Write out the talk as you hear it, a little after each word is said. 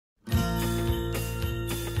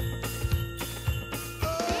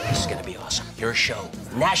This is gonna be awesome. Your show,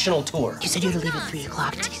 national tour. You said you had to leave at 3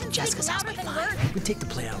 o'clock to get to Jessica's house by 5. We take the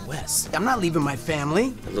play out west. I'm not leaving my family.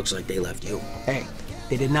 It looks like they left you. Hey,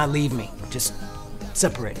 they did not leave me. Just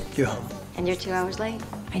separated. You're home. And you're 2 hours late.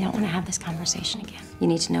 I don't want to have this conversation again. You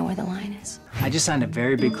need to know where the line is. I just signed a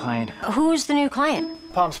very big client. Who's the new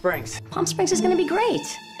client? Palm Springs. Palm Springs is going to be great.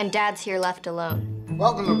 And Dad's here left alone.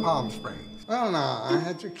 Welcome to Palm Springs. Well, now, I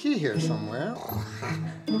had your key here somewhere.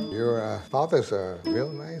 Your father's a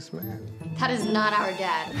real nice man. That is not our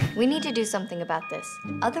dad. We need to do something about this.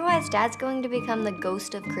 Otherwise, Dad's going to become the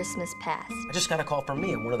ghost of Christmas past. I just got a call from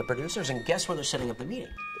me and one of the producers, and guess where they're setting up the meeting?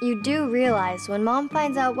 You do realize when Mom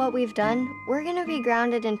finds out what we've done, we're gonna be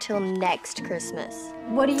grounded until next Christmas.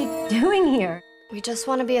 What are you doing here? We just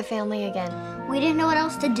want to be a family again. We didn't know what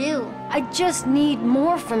else to do. I just need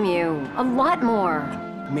more from you. A lot more.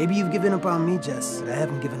 Maybe you've given up on me, Jess, but I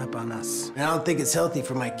haven't given up on us. And I don't think it's healthy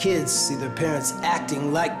for my kids to see their parents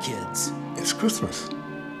acting like kids. It's Christmas.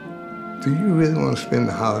 Do you really want to spend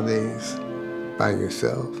the holidays by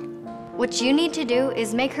yourself? What you need to do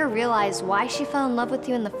is make her realize why she fell in love with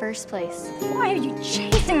you in the first place. Why are you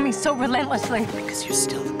chasing me so relentlessly? Because you're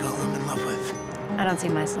still the girl I'm in love with. I don't see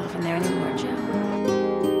myself in there anymore, Joe.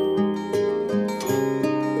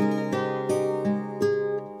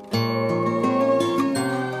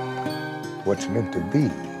 What's meant to be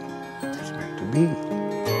is meant to be.